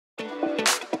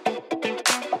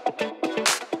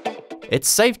It's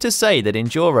safe to say that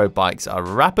Enduro bikes are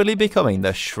rapidly becoming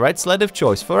the shred sled of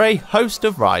choice for a host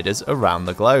of riders around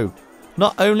the globe.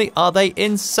 Not only are they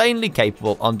insanely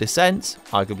capable on descents,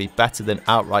 arguably better than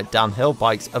outright downhill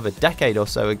bikes of a decade or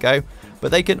so ago,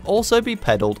 but they can also be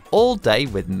pedalled all day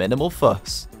with minimal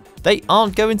fuss. They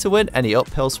aren't going to win any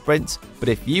uphill sprints, but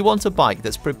if you want a bike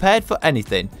that's prepared for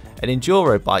anything, an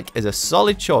Enduro bike is a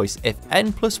solid choice if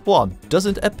N+1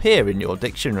 doesn't appear in your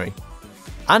dictionary.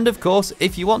 And of course,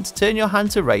 if you want to turn your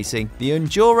hand to racing, the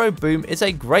Enduro boom is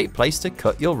a great place to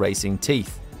cut your racing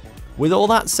teeth. With all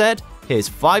that said, here's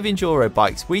 5 Enduro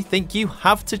bikes we think you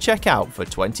have to check out for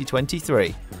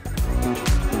 2023.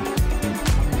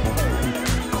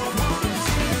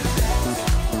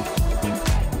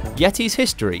 Yeti's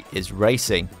history is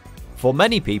racing. For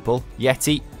many people,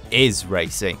 Yeti is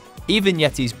racing. Even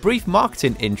Yeti's brief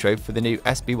marketing intro for the new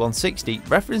SB160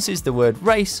 references the word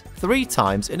race 3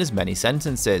 times in as many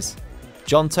sentences.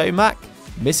 John Tomac,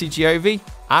 Missy Giove,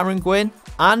 Aaron Gwynn,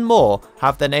 and more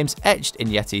have their names etched in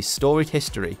Yeti's storied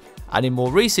history, and in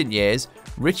more recent years,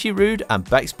 Richie Rude and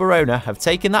Bex Barona have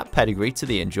taken that pedigree to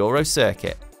the Enduro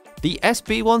circuit. The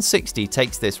SB160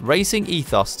 takes this racing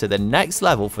ethos to the next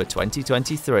level for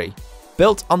 2023.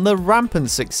 Built on the rampant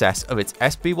success of its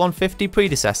SB150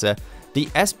 predecessor, the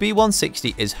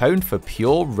SB160 is honed for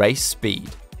pure race speed.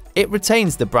 It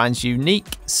retains the brand's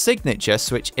unique signature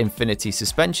Switch Infinity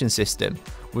suspension system,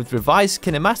 with revised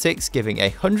kinematics giving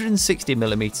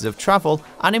 160mm of travel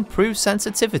and improved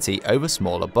sensitivity over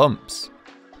smaller bumps.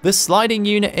 The sliding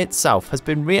unit itself has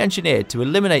been re-engineered to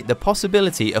eliminate the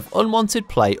possibility of unwanted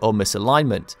play or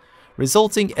misalignment,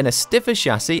 resulting in a stiffer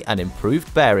chassis and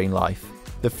improved bearing life.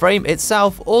 The frame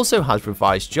itself also has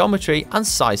revised geometry and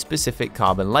size-specific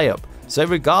carbon layup, so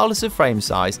regardless of frame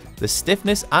size, the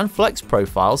stiffness and flex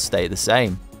profiles stay the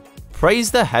same.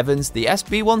 Praise the heavens, the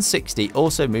SB160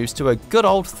 also moves to a good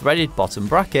old threaded bottom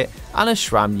bracket and a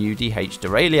SRAM UDH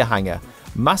derailleur hanger,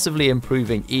 massively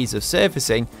improving ease of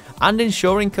servicing and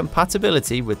ensuring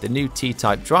compatibility with the new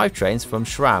T-Type drivetrains from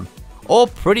SRAM, or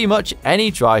pretty much any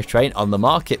drivetrain on the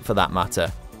market for that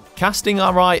matter. Casting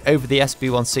our eye over the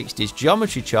SB160's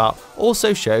geometry chart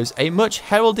also shows a much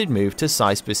heralded move to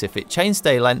size-specific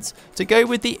chainstay lengths to go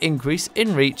with the increase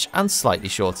in reach and slightly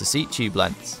shorter seat tube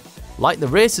lengths. Like the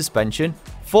rear suspension,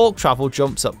 fork travel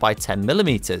jumps up by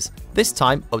 10mm, this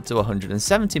time up to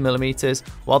 170mm,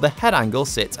 while the head angle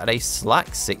sits at a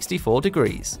slack 64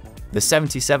 degrees. The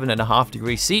 77.5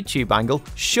 degree seat tube angle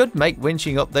should make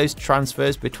winching up those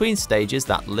transfers between stages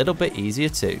that little bit easier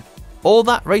too. All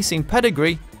that racing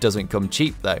pedigree doesn't come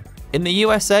cheap though. In the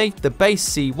USA, the base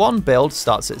C1 build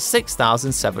starts at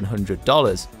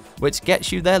 $6,700, which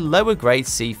gets you their lower grade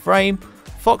C frame,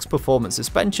 Fox Performance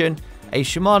suspension, a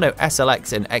Shimano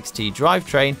SLX and XT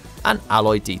drivetrain, and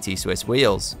alloy DT Swiss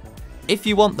wheels. If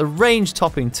you want the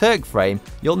range-topping Turk frame,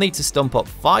 you'll need to stump up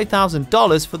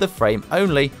 $5,000 for the frame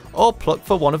only, or pluck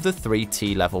for one of the 3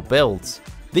 T-level builds.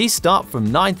 These start from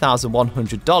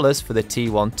 $9,100 for the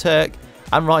T1 Turk,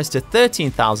 and rise to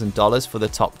 $13,000 for the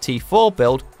top T4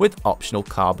 build with optional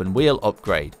carbon wheel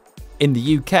upgrade. In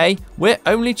the UK, we're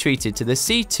only treated to the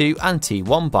C2 and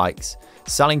T1 bikes,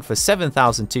 selling for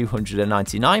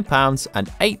 £7,299 and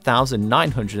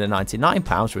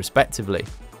 £8,999 respectively.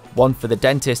 One for the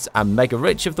dentists and mega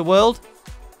rich of the world?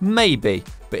 Maybe,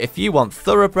 but if you want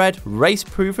thoroughbred,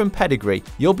 race-proven pedigree,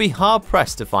 you'll be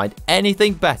hard-pressed to find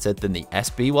anything better than the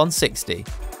SB160.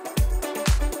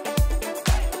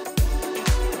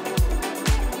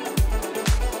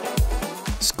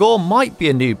 Scor might be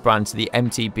a new brand to the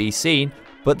MTB scene,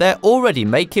 but they're already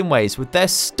making waves with their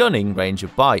stunning range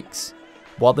of bikes.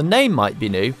 While the name might be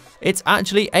new, it's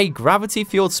actually a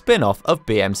gravity-fueled spin-off of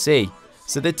BMC,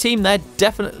 so the team there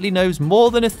definitely knows more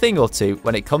than a thing or two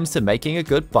when it comes to making a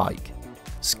good bike.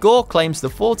 Scor claims the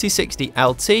 4060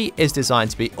 LT is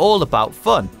designed to be all about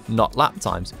fun, not lap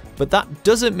times, but that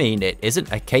doesn't mean it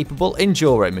isn't a capable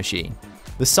enduro machine.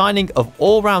 The signing of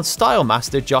all-round style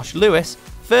master Josh Lewis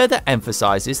further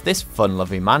emphasises this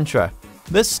fun-loving mantra.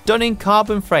 The stunning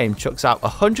carbon frame chucks out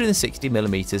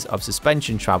 160mm of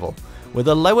suspension travel, with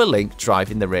a lower link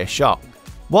driving the rear shock.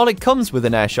 While it comes with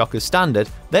an air shock as standard,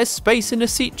 there's space in the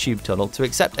seat tube tunnel to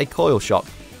accept a coil shock,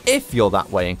 if you're that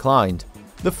way inclined.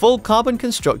 The full carbon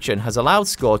construction has allowed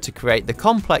Scor to create the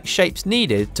complex shapes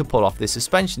needed to pull off this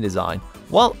suspension design,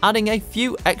 while adding a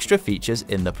few extra features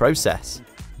in the process.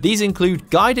 These include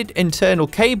guided internal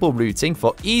cable routing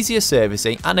for easier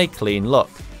servicing and a clean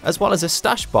look, as well as a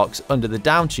stash box under the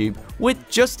down tube with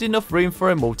just enough room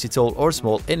for a multi-tool or a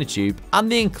small inner tube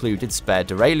and the included spare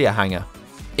derailleur hanger.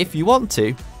 If you want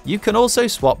to, You can also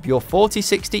swap your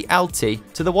 4060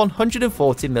 LT to the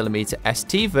 140mm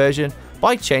ST version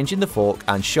by changing the fork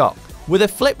and shock, with a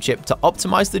flip chip to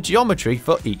optimize the geometry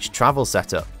for each travel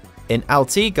setup. In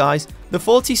LT guys, the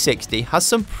 4060 has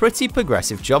some pretty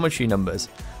progressive geometry numbers,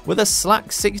 with a slack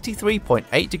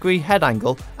 63.8 degree head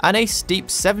angle and a steep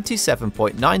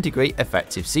 77.9 degree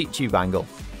effective seat tube angle.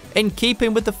 In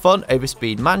keeping with the fun over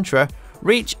speed mantra,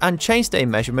 reach and chainstay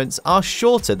measurements are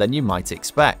shorter than you might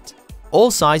expect. All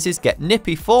sizes get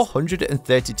nippy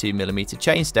 432mm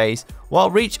chainstays, while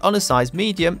reach on a size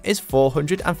medium is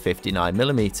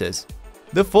 459mm.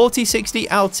 The 4060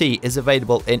 LT is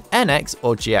available in NX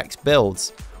or GX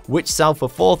builds, which sell for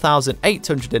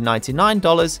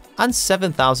 $4,899 and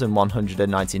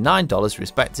 $7,199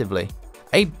 respectively.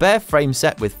 A bare frame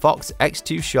set with Fox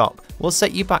X2 shock will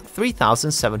set you back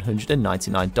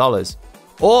 $3,799.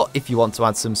 Or if you want to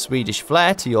add some Swedish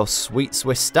flair to your sweet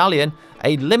Swiss stallion,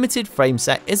 a limited frame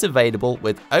set is available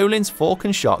with Öhlins fork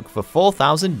and shock for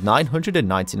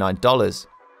 $4,999.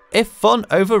 If fun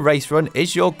over race run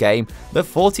is your game, the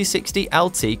 4060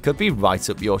 LT could be right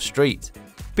up your street.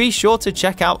 Be sure to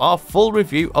check out our full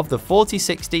review of the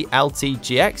 4060 LT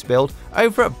GX build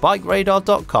over at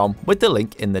BikeRadar.com with the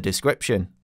link in the description.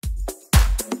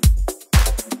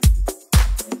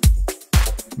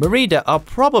 Merida are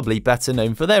probably better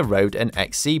known for their road and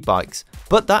XC bikes,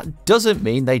 but that doesn't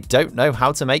mean they don't know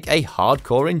how to make a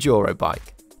hardcore enduro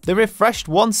bike. The refreshed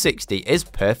 160 is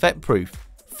perfect proof.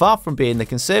 Far from being the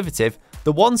conservative,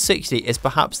 the 160 is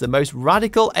perhaps the most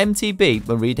radical MTB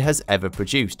Merida has ever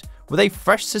produced, with a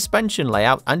fresh suspension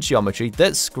layout and geometry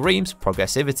that screams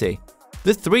progressivity.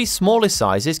 The three smallest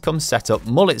sizes come set up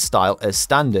mullet style as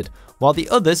standard, while the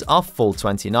others are full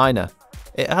 29er.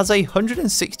 It has a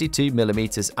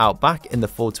 162mm out back in the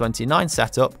 429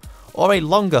 setup, or a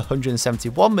longer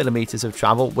 171mm of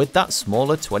travel with that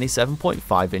smaller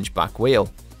 27.5 inch back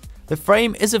wheel. The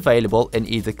frame is available in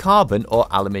either carbon or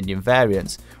aluminium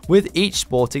variants, with each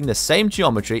sporting the same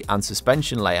geometry and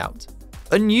suspension layout.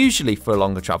 Unusually for a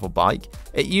longer travel bike,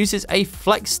 it uses a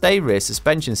flex stay rear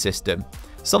suspension system,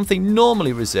 something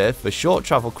normally reserved for short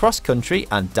travel cross-country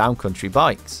and down-country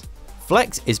bikes.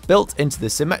 Flex is built into the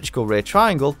symmetrical rear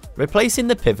triangle, replacing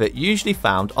the pivot usually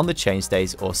found on the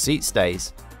chainstays or seat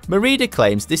stays. Merida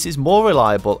claims this is more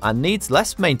reliable and needs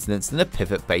less maintenance than a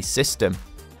pivot-based system.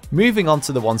 Moving on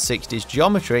to the 160's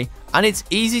geometry, and it's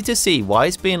easy to see why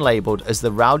it's being labelled as the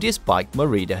rowdiest bike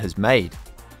Merida has made.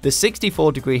 The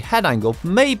 64-degree head angle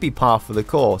may be par for the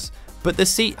course, but the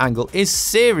seat angle is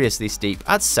seriously steep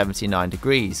at 79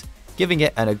 degrees, giving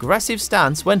it an aggressive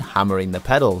stance when hammering the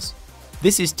pedals.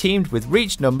 This is teamed with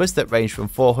reach numbers that range from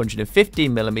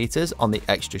 415mm on the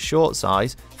extra short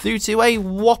size through to a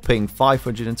whopping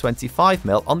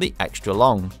 525mm on the extra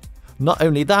long. Not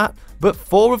only that, but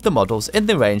 4 of the models in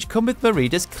the range come with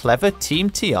Merida's clever Team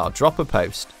TR dropper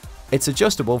post. It's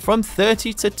adjustable from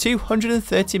 30 to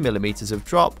 230mm of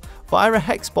drop via a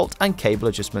hex bolt and cable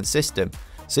adjustment system,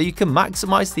 so you can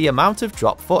maximise the amount of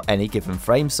drop for any given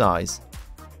frame size.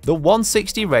 The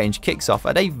 160 range kicks off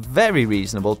at a very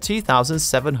reasonable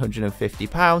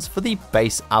 £2,750 for the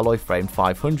base alloy frame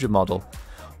 500 model,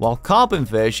 while carbon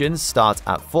versions start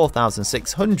at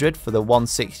 £4,600 for the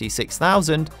 160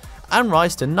 6000 and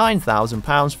rise to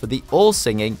 £9,000 for the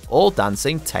all-singing,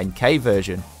 all-dancing 10K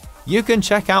version. You can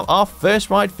check out our first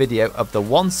ride video of the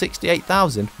 160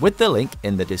 8000 with the link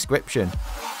in the description.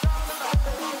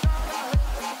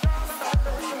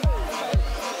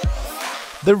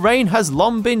 The Rain has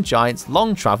long been Giant's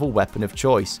long travel weapon of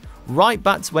choice, right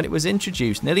back to when it was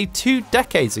introduced nearly 2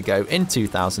 decades ago in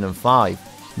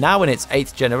 2005. Now in its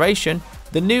 8th generation,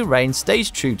 the new Rain stays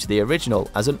true to the original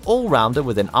as an all-rounder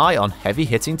with an eye on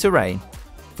heavy-hitting terrain.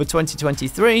 For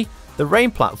 2023, the Rain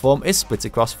platform is split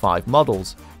across 5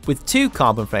 models, with 2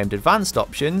 carbon-framed advanced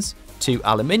options, 2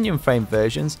 aluminium-framed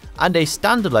versions, and a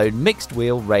standalone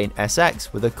mixed-wheel Rain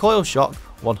SX with a coil shock,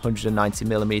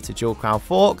 190mm dual-crown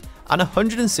fork, and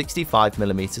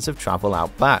 165mm of travel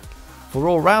out back. For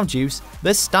all-round use,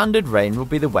 the standard Rain will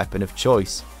be the weapon of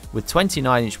choice, with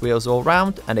 29-inch wheels all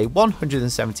round and a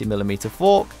 170mm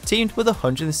fork teamed with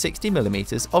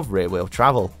 160mm of rear wheel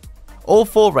travel. All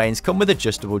 4 Rains come with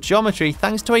adjustable geometry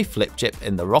thanks to a flip chip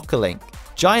in the rocker link.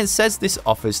 Giant says this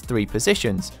offers 3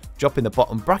 positions, dropping the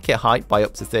bottom bracket height by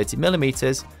up to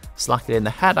 30mm, slackening the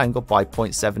head angle by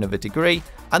 0.7 of a degree,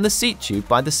 and the seat tube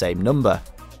by the same number.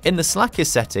 In the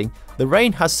slackest setting, the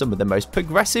Rain has some of the most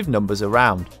progressive numbers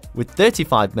around, with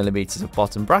 35mm of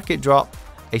bottom bracket drop,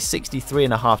 a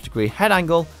 63.5 degree head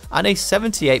angle, and a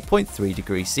 78.3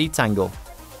 degree seat angle.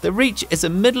 The reach is a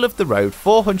middle of the road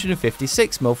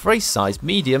 456mm for a size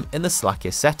medium in the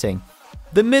slackest setting.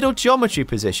 The middle geometry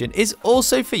position is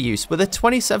also for use with a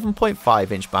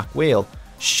 27.5-inch back wheel,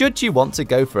 should you want to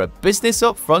go for a business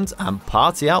up front and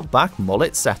party out back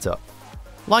mullet setup.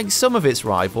 Like some of its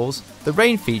rivals, the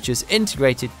Rain features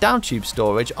integrated downtube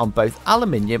storage on both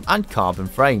aluminium and carbon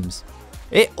frames.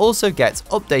 It also gets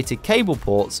updated cable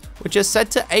ports, which are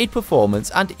said to aid performance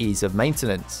and ease of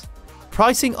maintenance.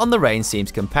 Pricing on the Rain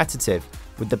seems competitive,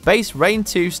 with the base Rain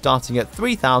 2 starting at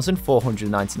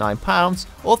 £3,499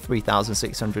 or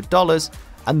 $3,600,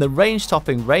 and the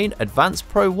range-topping Rain Advance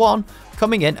Pro 1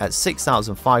 coming in at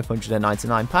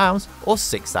 £6,599 or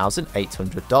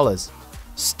 $6,800.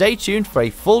 Stay tuned for a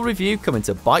full review coming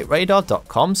to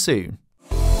BikeRadar.com soon.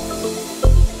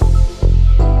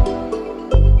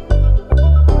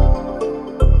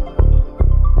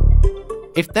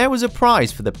 If there was a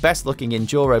prize for the best looking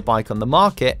enduro bike on the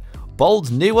market,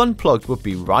 Bold's new Unplugged would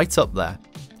be right up there.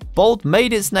 Bold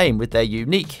made its name with their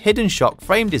unique hidden shock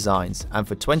frame designs, and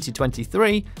for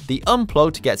 2023, the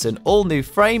Unplugged gets an all-new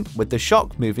frame with the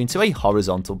shock moving to a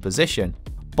horizontal position.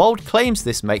 Bold claims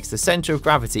this makes the centre of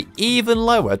gravity even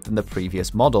lower than the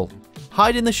previous model.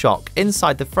 Hiding the shock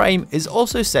inside the frame is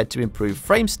also said to improve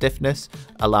frame stiffness,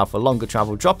 allow for longer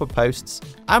travel dropper posts,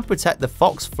 and protect the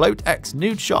Fox Float X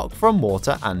nude shock from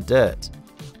water and dirt.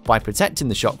 By protecting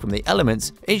the shock from the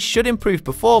elements, it should improve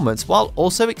performance while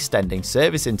also extending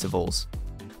service intervals.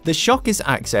 The shock is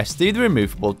accessed through the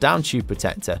removable down tube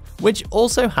protector, which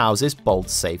also houses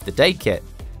Bold's Save the Day kit.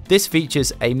 This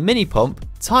features a mini pump,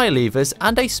 tyre levers,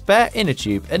 and a spare inner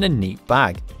tube in a neat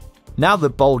bag. Now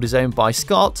that Bold is owned by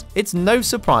Scor, it's no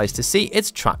surprise to see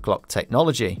its track lock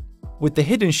technology. With the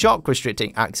hidden shock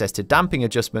restricting access to damping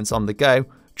adjustments on the go,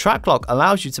 track lock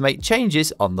allows you to make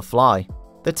changes on the fly.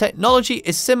 The technology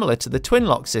is similar to the twin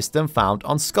lock system found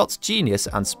on Scor's Genius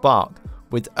and Spark,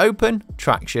 with open,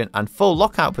 traction, and full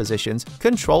lockout positions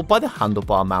controlled by the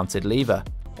handlebar mounted lever.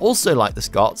 Also like the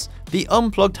Scor, the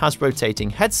Unplugged has rotating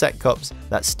headset cups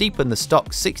that steepen the stock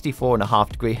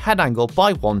 64.5° head angle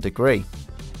by 1 degree.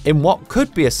 In what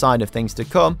could be a sign of things to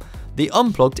come, the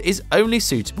Unplugged is only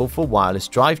suitable for wireless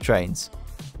drivetrains.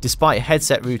 Despite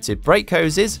headset-routed brake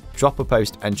hoses, dropper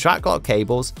post and track lock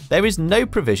cables, there is no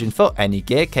provision for any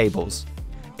gear cables.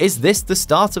 Is this the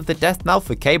start of the death knell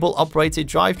for cable-operated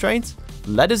drivetrains?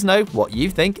 Let us know what you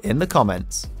think in the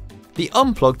comments. The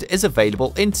Unplugged is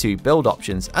available in 2 build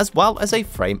options as well as a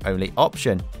frame-only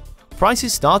option.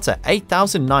 Prices start at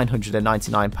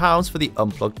 £8,999 for the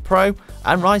Unplugged Pro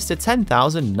and rise to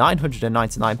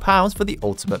 £10,999 for the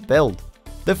Ultimate build.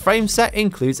 The frame set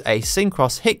includes a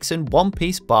Syncross Hickson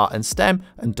one-piece bar and stem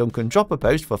and Duncan dropper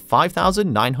post for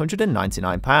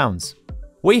 £5,999.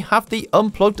 We have the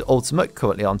Unplugged Ultimate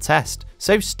currently on test,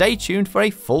 so stay tuned for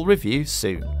a full review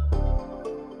soon.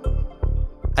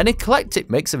 An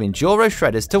eclectic mix of enduro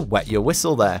shredders to wet your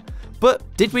whistle there, but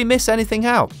did we miss anything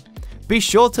out? Be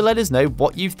sure to let us know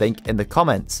what you think in the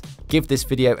comments. Give this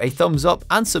video a thumbs up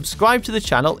and subscribe to the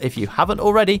channel if you haven't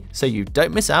already so you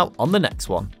don't miss out on the next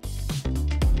one.